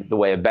more in the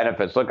way of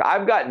benefits. Look,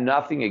 I've got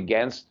nothing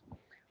against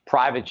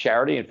private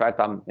charity. In fact,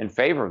 I'm in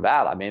favor of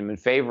that. I mean, I'm in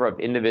favor of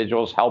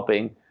individuals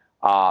helping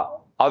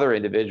other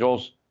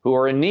individuals who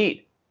are in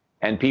need,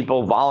 and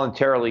people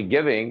voluntarily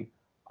giving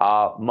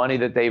money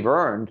that they've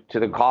earned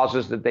to the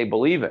causes that they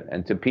believe in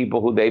and to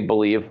people who they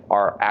believe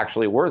are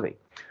actually worthy.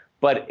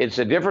 But it's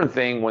a different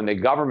thing when the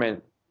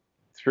government,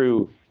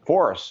 through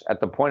force at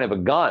the point of a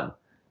gun,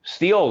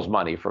 steals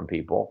money from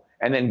people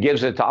and then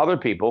gives it to other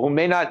people who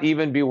may not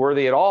even be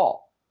worthy at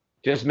all,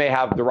 just may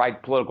have the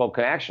right political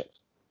connections.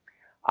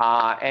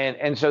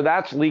 And so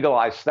that's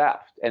legalized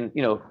theft. And,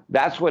 you know,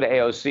 that's what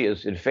AOC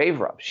is in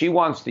favor of. She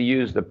wants to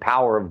use the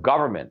power of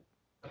government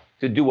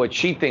to do what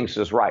she thinks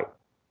is right.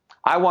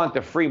 I want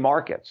the free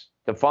markets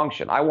to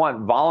function. I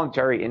want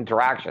voluntary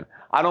interaction.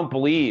 I don't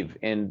believe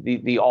in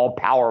the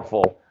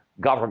all-powerful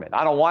government.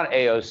 I don't want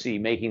AOC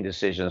making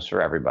decisions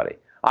for everybody.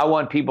 I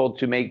want people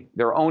to make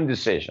their own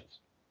decisions.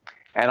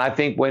 And I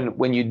think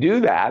when you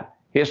do that,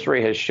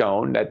 history has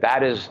shown that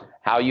that is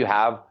how you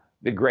have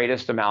the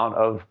greatest amount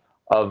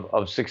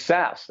of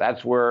success.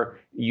 That's where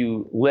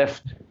you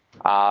lift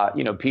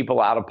people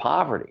out of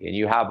poverty, and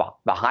you have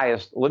the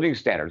highest living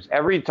standards.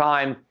 Every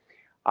time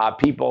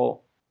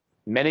people,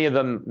 many of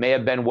them may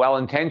have been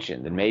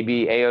well-intentioned, and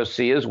maybe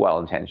AOC is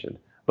well-intentioned,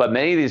 but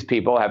many of these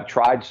people have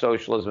tried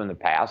socialism in the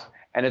past,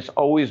 and it's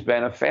always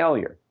been a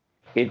failure.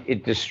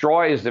 it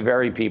destroys the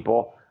very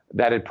people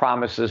that it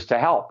promises to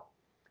help.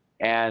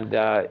 And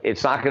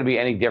it's not going to be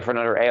any different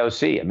under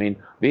AOC. I mean,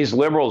 these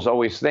liberals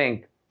always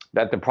think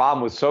that the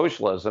problem with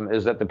socialism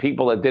is that the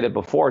people that did it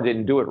before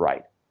didn't do it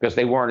right because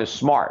they weren't as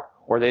smart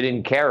or they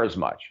didn't care as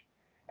much.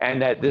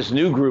 And that this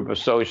new group of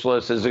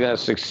socialists is going to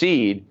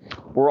succeed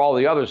where all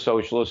the other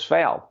socialists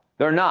failed.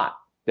 They're not.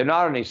 They're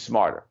not any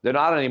smarter. They're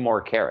not any more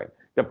caring.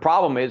 The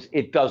problem is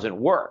it doesn't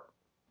work.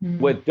 Mm-hmm.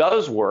 What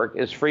does work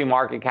is free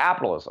market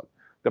capitalism.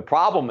 The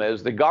problem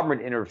is the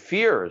government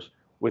interferes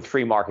with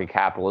free market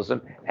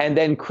capitalism and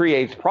then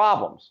creates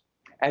problems.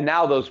 And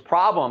now those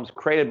problems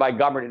created by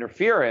government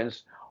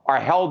interference are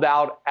held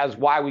out as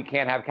why we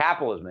can't have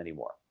capitalism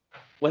anymore.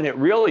 When it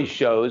really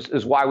shows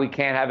is why we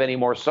can't have any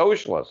more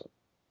socialism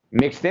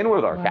mixed in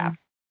with our capital.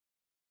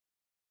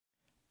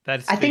 I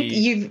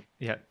think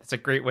that's a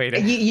great way to.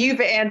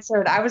 You've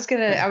answered. I was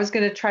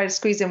gonna try to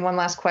squeeze in one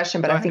last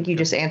question, but I think you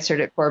just answered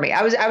it for me.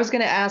 I was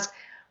gonna ask,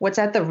 what's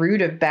at the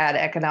root of bad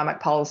economic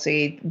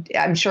policy?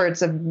 I'm sure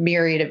it's a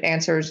myriad of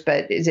answers,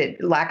 but is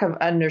it lack of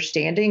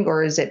understanding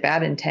or is it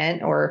bad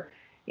intent?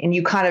 And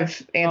you kind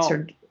of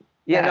answered.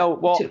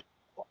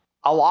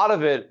 A lot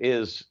of it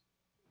is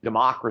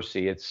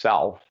democracy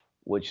itself,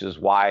 which is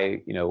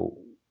why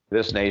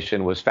this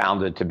nation was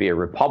founded to be a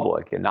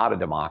republic and not a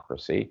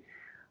democracy.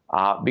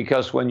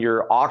 Because when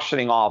you're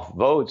auctioning off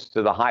votes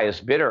to the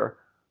highest bidder,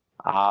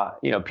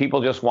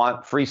 people just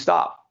want free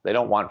stuff. They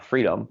don't want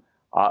freedom.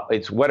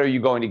 It's what are you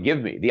going to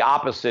give me? The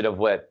opposite of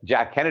what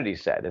Jack Kennedy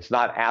said. It's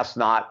not ask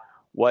not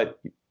what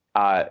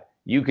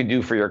you can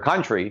do for your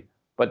country,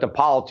 but the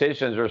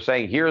politicians are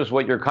saying, here's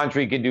what your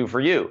country can do for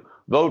you.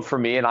 Vote for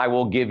me and I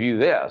will give you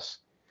this.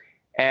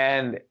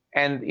 And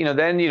then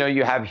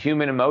you have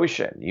human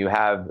emotion. You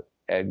have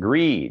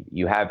greed.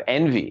 You have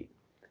envy.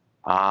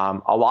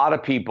 A lot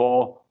of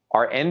people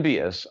are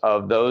envious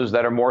of those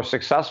that are more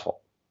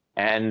successful,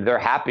 and they're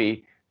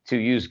happy to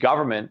use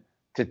government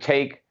to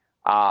take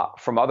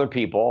from other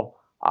people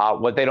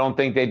what they don't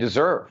think they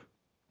deserve.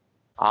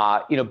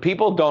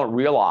 People don't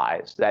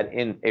realize that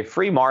in a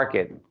free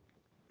market,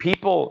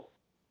 people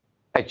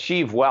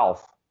achieve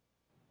wealth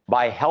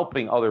by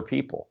helping other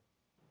people,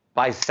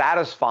 by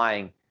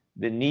satisfying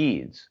the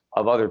needs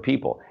of other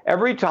people.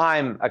 Every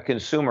time a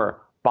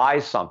consumer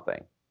buys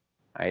something,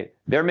 right,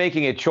 they're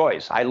making a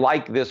choice. I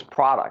like this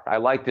product. I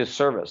like this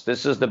service.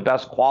 This is the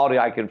best quality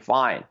I can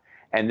find.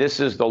 And this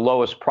is the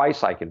lowest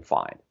price I can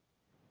find.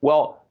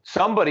 Well,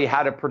 somebody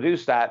had to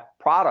produce that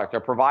product or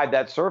provide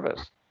that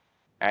service,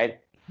 right?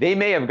 They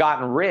may have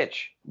gotten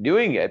rich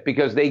doing it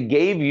because they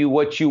gave you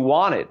what you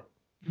wanted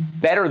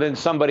better than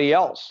somebody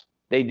else.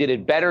 They did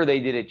it better. They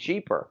did it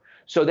cheaper.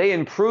 So they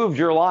improved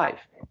your life.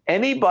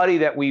 Anybody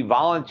that we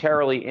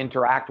voluntarily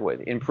interact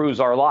with improves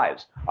our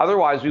lives.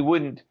 Otherwise, we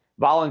wouldn't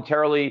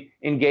voluntarily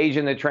engage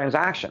in the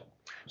transaction.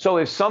 So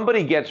if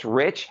somebody gets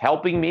rich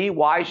helping me,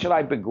 why should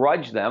I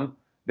begrudge them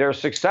their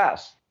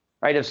success,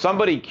 right? If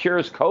somebody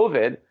cures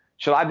COVID,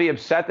 should I be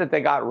upset that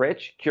they got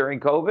rich curing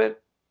COVID?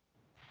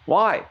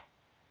 Why?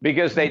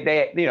 Because if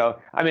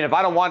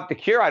I don't want the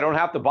cure, I don't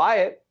have to buy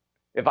it.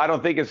 If I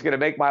don't think it's going to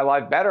make my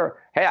life better,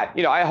 hey,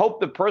 I hope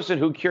the person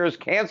who cures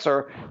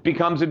cancer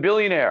becomes a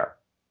billionaire.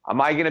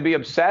 Am I going to be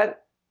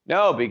upset?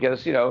 No,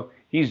 because,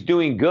 he's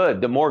doing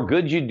good. The more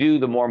good you do,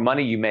 the more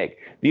money you make.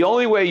 The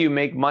only way you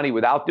make money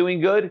without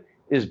doing good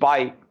is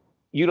by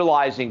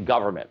utilizing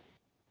government,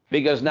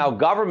 because now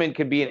government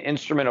can be an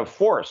instrument of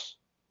force.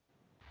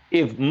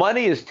 If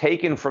money is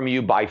taken from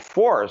you by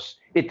force,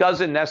 it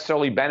doesn't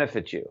necessarily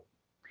benefit you.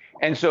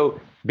 And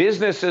so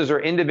businesses or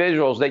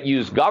individuals that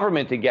use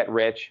government to get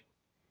rich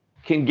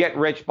can get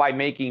rich by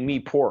making me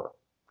poor.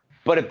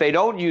 But if they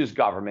don't use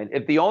government,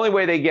 if the only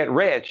way they get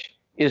rich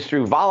is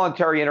through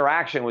voluntary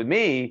interaction with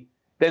me,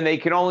 then they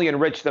can only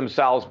enrich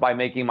themselves by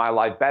making my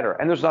life better.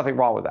 And there's nothing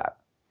wrong with that.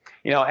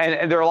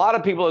 And there are a lot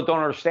of people that don't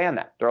understand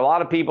that. There are a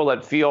lot of people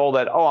that feel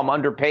that, I'm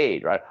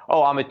underpaid, right?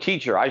 I'm a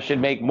teacher. I should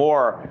make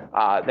more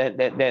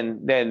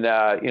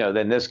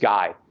than this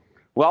guy.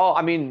 Well,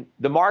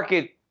 the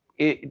market,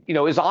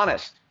 is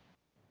honest,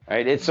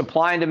 right? It's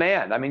supply and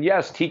demand.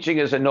 Yes, teaching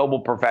is a noble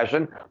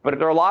profession, but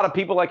there are a lot of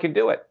people that can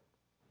do it.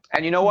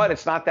 And you know what?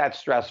 It's not that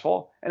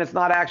stressful, and it's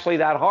not actually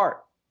that hard.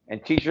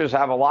 And teachers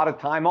have a lot of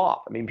time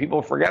off.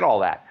 People forget all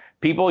that.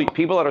 People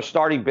that are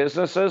starting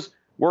businesses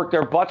work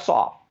their butts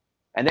off,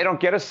 and they don't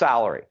get a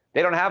salary.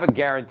 They don't have a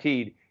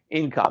guaranteed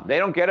income. They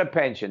don't get a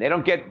pension. They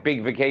don't get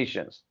big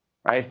vacations,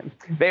 right?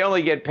 They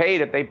only get paid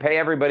if they pay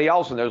everybody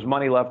else and there's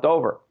money left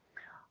over.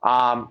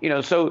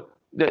 So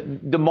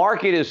the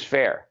market is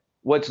fair.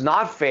 What's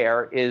not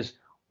fair is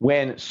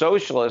when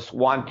socialists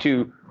want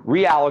to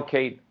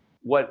reallocate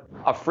what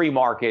a free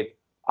market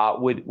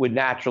would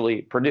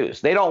naturally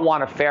produce. They don't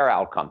want a fair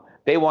outcome.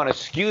 They want to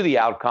skew the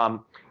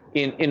outcome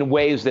in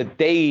ways that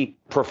they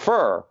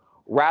prefer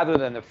rather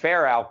than the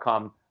fair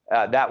outcome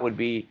that would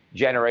be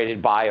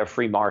generated by a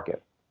free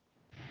market.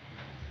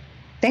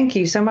 Thank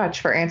you so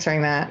much for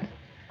answering that.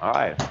 All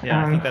right.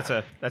 Yeah, I think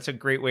that's a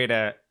great way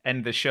to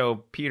end the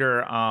show,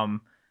 Peter.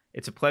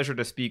 It's a pleasure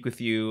to speak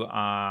with you.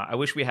 I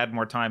wish we had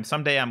more time.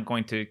 Someday I'm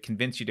going to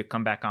convince you to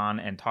come back on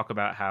and talk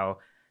about how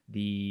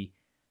the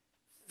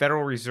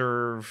Federal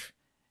Reserve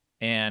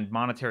and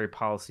monetary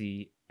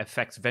policy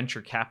affects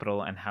venture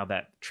capital and how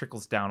that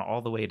trickles down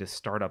all the way to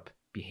startup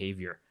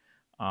behavior.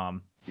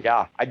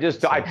 Yeah, I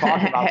talked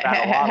about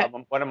that a lot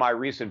on one of my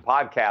recent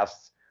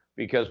podcasts,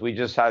 because we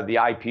just had the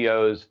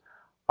IPOs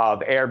of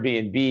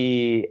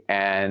Airbnb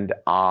and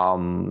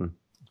what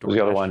was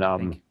the other one?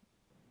 Not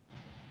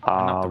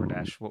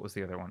DoorDash. What was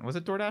the other one? Was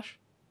it DoorDash?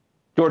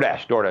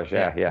 DoorDash.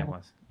 Yeah. It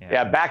was.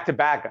 Yeah, back to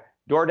back.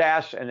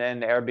 DoorDash and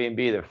then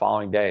Airbnb the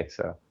following day.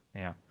 So.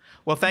 Yeah.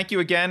 Well, thank you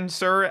again,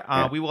 sir.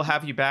 We will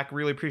have you back.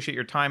 Really appreciate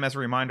your time. As a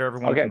reminder,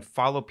 everyone can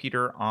follow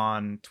Peter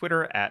on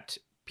Twitter at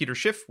Peter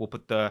Schiff. We'll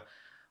put the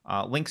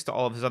links to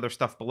all of his other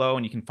stuff below,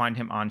 and you can find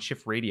him on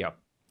Schiff Radio.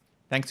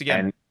 Thanks again.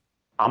 And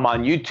I'm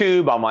on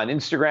YouTube. I'm on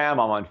Instagram. I'm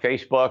on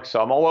Facebook.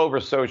 So I'm all over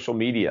social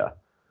media.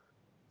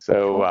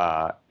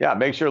 So,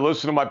 make sure to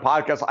listen to my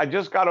podcast. I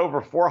just got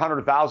over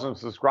 400,000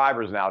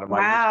 subscribers now to my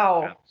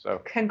YouTube channel. So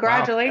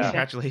congratulations.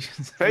 Congratulations.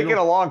 It's taken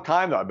a long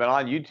time, though. I've been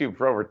on YouTube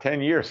for over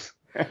 10 years.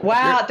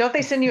 Wow. Don't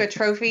they send you a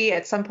trophy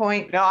at some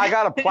point? No, I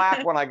got a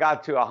plaque when I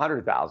got to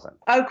 100,000.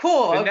 Oh,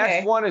 cool. The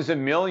next one is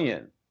 1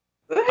 million.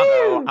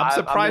 Woohoo! I'm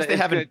surprised they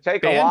haven't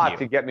take banned a lot you.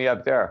 to get me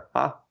up there.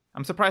 Huh?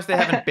 I'm surprised they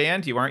haven't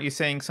banned you. Aren't you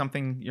saying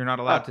something you're not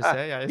allowed to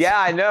say? Yeah,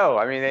 I know.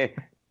 I mean,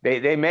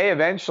 they may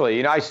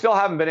eventually. I still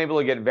haven't been able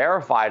to get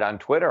verified on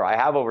Twitter. I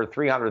have over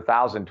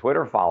 300,000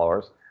 Twitter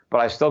followers, but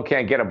I still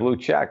can't get a blue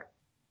check.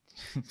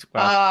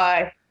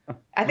 I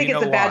think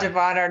it's a badge of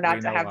honor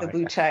not to have the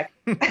blue check.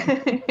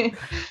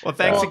 Well,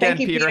 thanks again, thank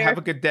you, Peter. Have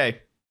a good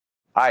day.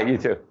 All right, you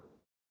too.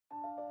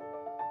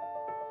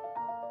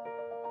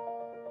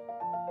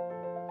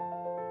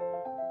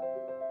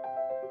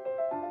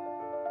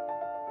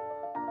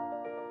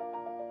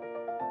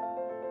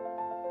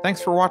 Thanks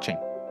for watching.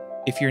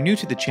 If you're new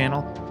to the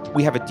channel,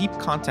 we have a deep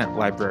content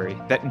library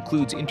that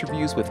includes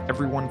interviews with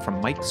everyone from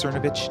Mike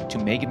Cernovich to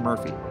Megan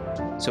Murphy,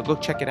 so go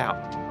check it out.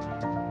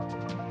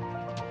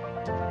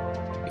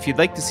 If you'd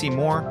like to see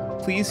more,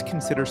 please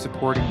consider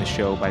supporting the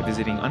show by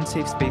visiting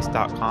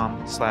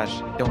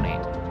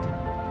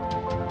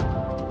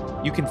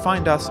unsafespace.com/donate. You can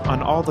find us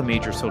on all the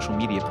major social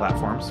media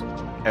platforms,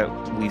 at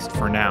least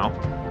for now,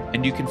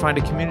 and you can find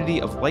a community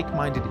of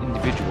like-minded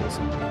individuals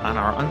on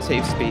our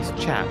Unsafe Space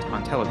chat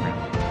on Telegram.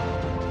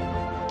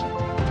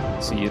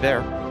 See you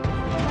there.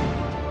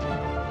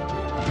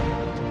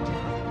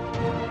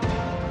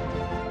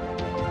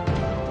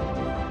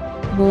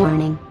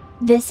 Warning.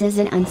 This is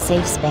an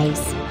unsafe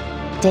space.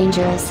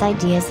 Dangerous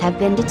ideas have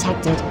been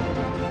detected.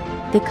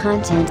 The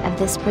content of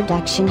this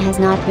production has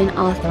not been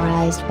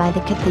authorized by the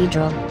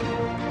Cathedral.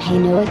 Pay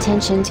no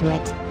attention to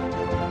it.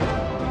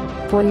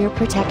 For your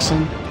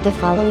protection, the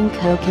following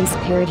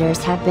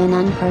co-conspirators have been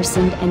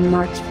unpersoned and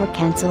marked for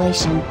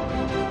cancellation.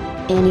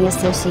 Any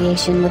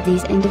association with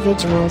these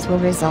individuals will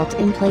result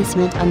in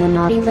placement on the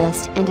naughty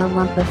list and a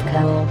lump of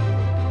coal.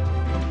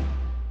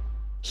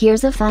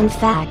 Here's a fun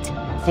fact.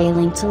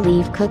 Failing to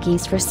leave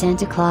cookies for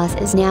Santa Claus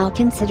is now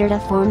considered a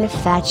form of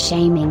fat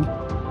shaming.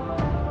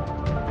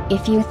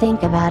 If you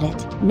think about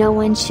it, no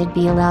one should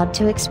be allowed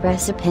to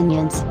express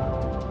opinions.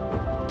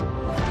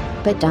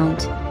 But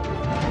don't.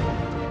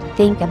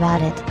 Think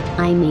about it,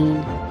 I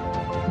mean.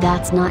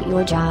 That's not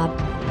your job.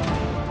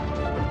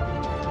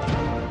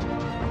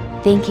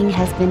 Thinking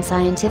has been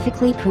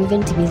scientifically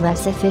proven to be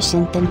less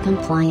efficient than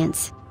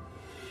compliance.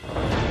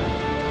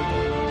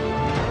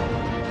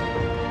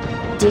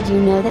 Did you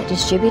know that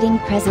distributing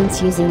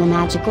presents using a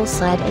magical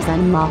sled is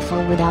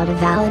unlawful without a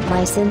valid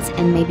license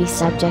and may be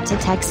subject to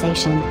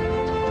taxation?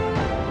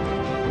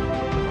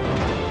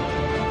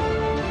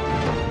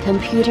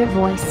 Computer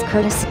voice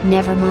courtesy.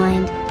 Never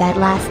mind, that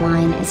last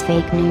line is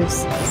fake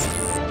news.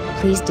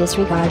 Please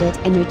disregard it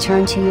and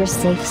return to your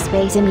safe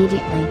space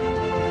immediately.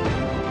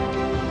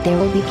 There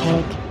will be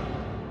cake.